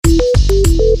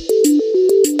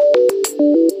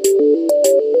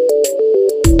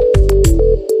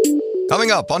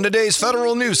Coming up on today's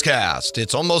Federal Newscast,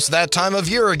 it's almost that time of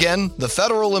year again. The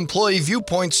Federal Employee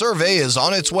Viewpoint Survey is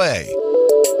on its way.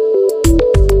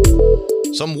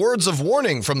 Some words of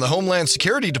warning from the Homeland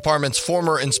Security Department's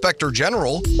former Inspector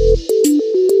General.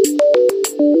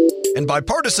 And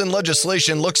bipartisan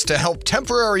legislation looks to help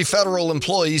temporary federal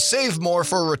employees save more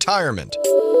for retirement.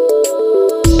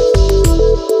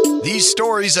 These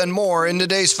stories and more in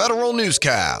today's Federal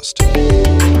Newscast.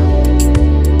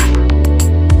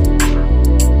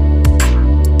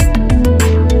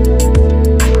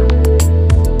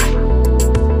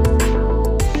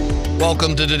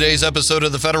 Welcome to today's episode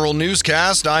of the Federal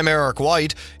Newscast. I'm Eric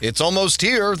White. It's almost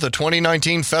here. The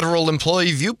 2019 Federal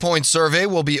Employee Viewpoint Survey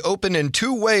will be open in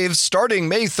 2 waves starting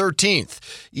May 13th.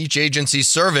 Each agency's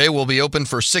survey will be open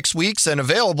for 6 weeks and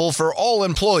available for all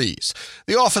employees.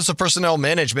 The Office of Personnel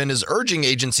Management is urging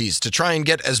agencies to try and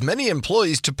get as many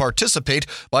employees to participate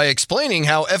by explaining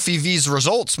how FEV's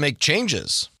results make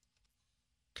changes.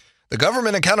 The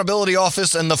Government Accountability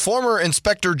Office and the former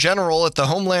Inspector General at the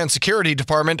Homeland Security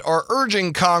Department are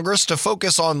urging Congress to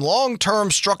focus on long-term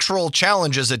structural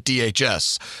challenges at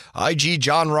DHS. IG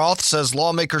John Roth says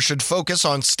lawmakers should focus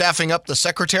on staffing up the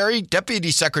Secretary,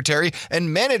 Deputy Secretary,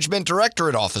 and Management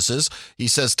Directorate offices. He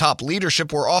says top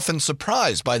leadership were often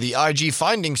surprised by the IG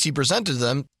findings he presented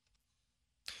them.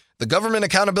 The Government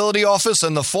Accountability Office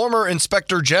and the former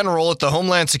Inspector General at the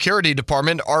Homeland Security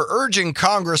Department are urging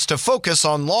Congress to focus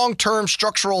on long-term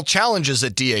structural challenges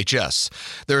at DHS.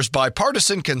 There's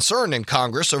bipartisan concern in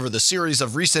Congress over the series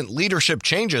of recent leadership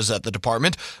changes at the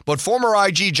department, but former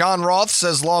IG John Roth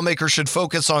says lawmakers should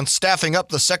focus on staffing up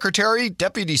the Secretary,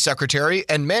 Deputy Secretary,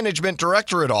 and Management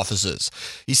Directorate offices.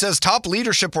 He says top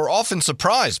leadership were often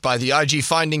surprised by the IG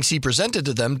findings he presented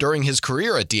to them during his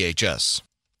career at DHS.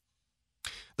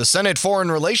 The Senate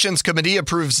Foreign Relations Committee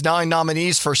approves 9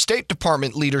 nominees for State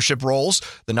Department leadership roles.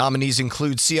 The nominees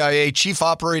include CIA Chief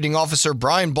Operating Officer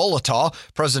Brian Boletow,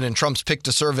 President Trump's pick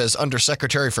to serve as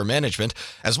Undersecretary for Management,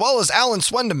 as well as Alan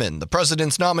Swendeman, the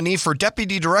President's nominee for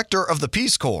Deputy Director of the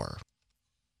Peace Corps.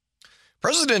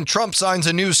 President Trump signs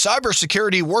a new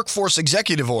cybersecurity workforce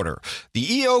executive order.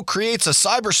 The EO creates a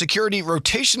cybersecurity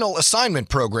rotational assignment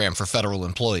program for federal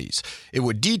employees. It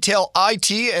would detail IT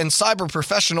and cyber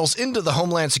professionals into the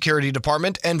Homeland Security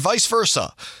Department and vice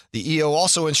versa. The EO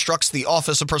also instructs the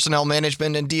Office of Personnel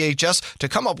Management and DHS to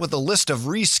come up with a list of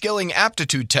reskilling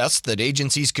aptitude tests that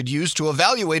agencies could use to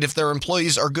evaluate if their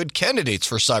employees are good candidates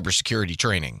for cybersecurity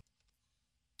training.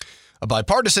 A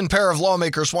bipartisan pair of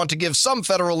lawmakers want to give some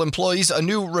federal employees a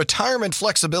new retirement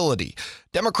flexibility.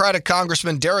 Democratic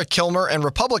Congressman Derek Kilmer and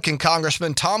Republican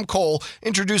Congressman Tom Cole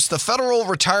introduced the Federal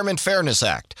Retirement Fairness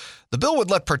Act. The bill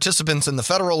would let participants in the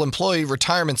federal employee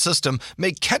retirement system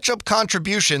make catch-up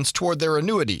contributions toward their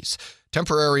annuities.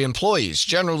 Temporary employees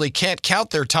generally can't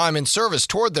count their time in service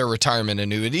toward their retirement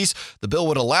annuities. The bill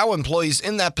would allow employees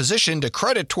in that position to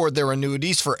credit toward their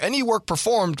annuities for any work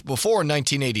performed before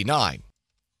 1989.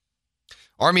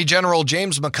 Army General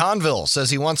James McConville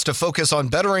says he wants to focus on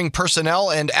bettering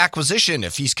personnel and acquisition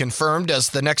if he's confirmed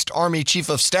as the next Army Chief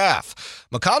of Staff.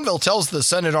 McConville tells the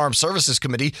Senate Armed Services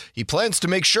Committee he plans to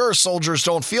make sure soldiers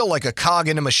don't feel like a cog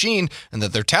in a machine and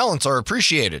that their talents are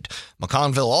appreciated.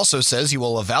 McConville also says he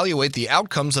will evaluate the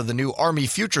outcomes of the new Army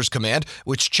Futures Command,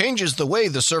 which changes the way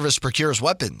the service procures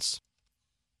weapons.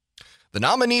 The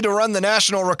nominee to run the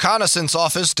National Reconnaissance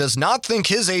Office does not think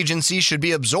his agency should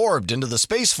be absorbed into the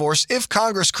Space Force if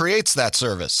Congress creates that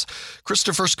service.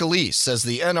 Christopher Scalise says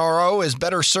the NRO is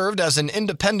better served as an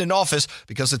independent office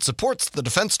because it supports the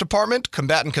Defense Department,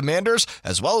 combatant commanders,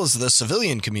 as well as the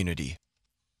civilian community.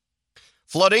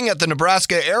 Flooding at the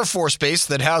Nebraska Air Force Base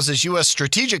that houses U.S.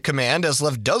 Strategic Command has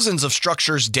left dozens of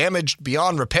structures damaged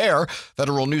beyond repair.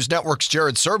 Federal News Network's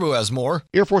Jared Serbu has more.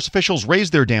 Air Force officials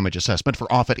raised their damage assessment for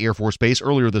Offutt Air Force Base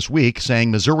earlier this week, saying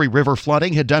Missouri River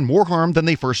flooding had done more harm than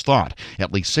they first thought.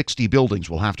 At least 60 buildings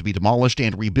will have to be demolished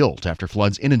and rebuilt after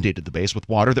floods inundated the base with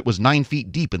water that was 9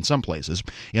 feet deep in some places.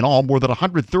 In all, more than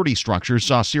 130 structures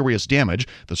saw serious damage.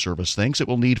 The service thinks it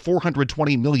will need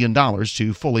 $420 million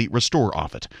to fully restore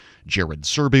Offutt. Jared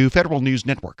Serbu, Federal News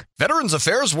Network. Veterans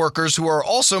Affairs workers who are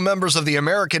also members of the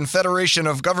American Federation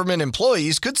of Government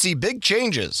Employees could see big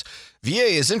changes. VA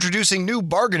is introducing new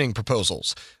bargaining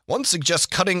proposals. One suggests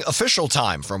cutting official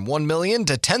time from 1 million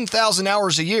to 10,000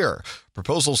 hours a year.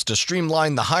 Proposals to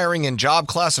streamline the hiring and job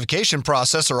classification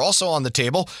process are also on the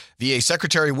table. VA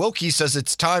Secretary Wilkie says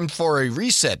it's time for a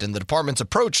reset in the department's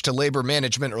approach to labor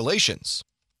management relations.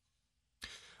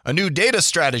 A new data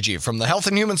strategy from the Health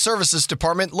and Human Services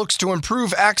Department looks to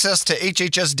improve access to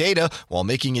HHS data while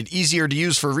making it easier to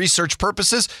use for research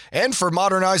purposes and for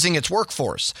modernizing its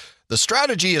workforce. The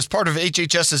strategy is part of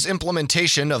HHS's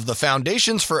implementation of the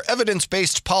Foundations for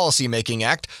Evidence-Based Policymaking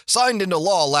Act, signed into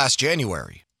law last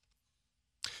January.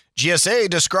 GSA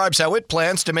describes how it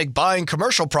plans to make buying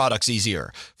commercial products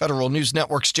easier. Federal News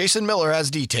Network's Jason Miller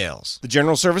has details. The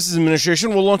General Services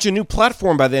Administration will launch a new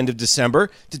platform by the end of December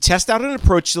to test out an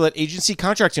approach to let agency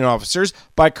contracting officers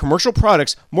buy commercial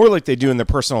products more like they do in their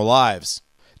personal lives.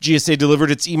 GSA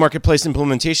delivered its e-marketplace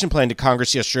implementation plan to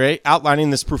Congress yesterday, outlining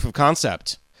this proof of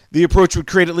concept. The approach would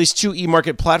create at least 2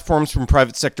 e-market platforms from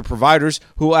private sector providers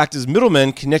who will act as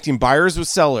middlemen connecting buyers with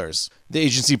sellers. The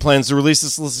agency plans to release a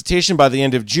solicitation by the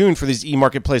end of June for these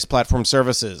e-marketplace platform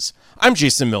services. I'm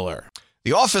Jason Miller.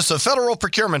 The Office of Federal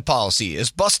Procurement Policy is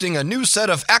busting a new set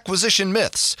of acquisition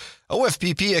myths.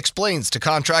 OFPP explains to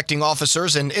contracting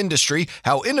officers and industry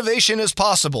how innovation is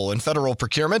possible in federal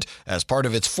procurement as part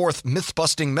of its 4th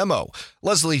myth-busting memo.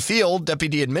 Leslie Field,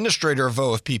 Deputy Administrator of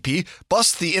OFPP,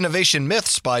 busts the innovation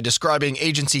myths by describing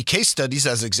agency case studies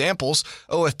as examples.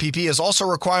 OFPP is also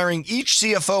requiring each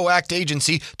CFO Act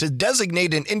agency to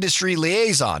designate an industry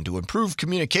liaison to improve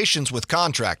communications with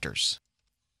contractors.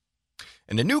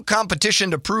 And a new competition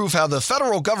to prove how the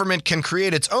federal government can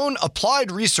create its own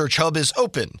applied research hub is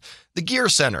open. The GEAR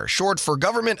Center, short for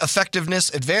Government Effectiveness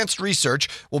Advanced Research,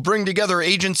 will bring together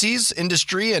agencies,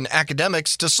 industry, and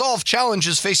academics to solve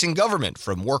challenges facing government,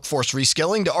 from workforce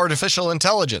reskilling to artificial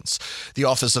intelligence. The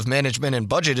Office of Management and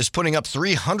Budget is putting up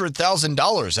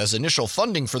 $300,000 as initial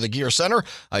funding for the GEAR Center.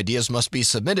 Ideas must be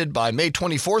submitted by May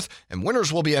 24th, and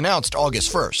winners will be announced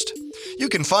August 1st. You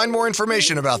can find more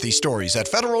information about these stories at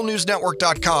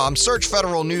federalnewsnetwork.com. Search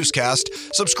Federal Newscast,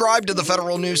 subscribe to the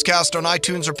Federal Newscast on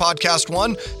iTunes or Podcast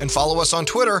One, and follow us on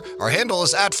Twitter. Our handle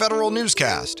is @Federal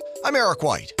Newscast. I'm Eric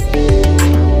White.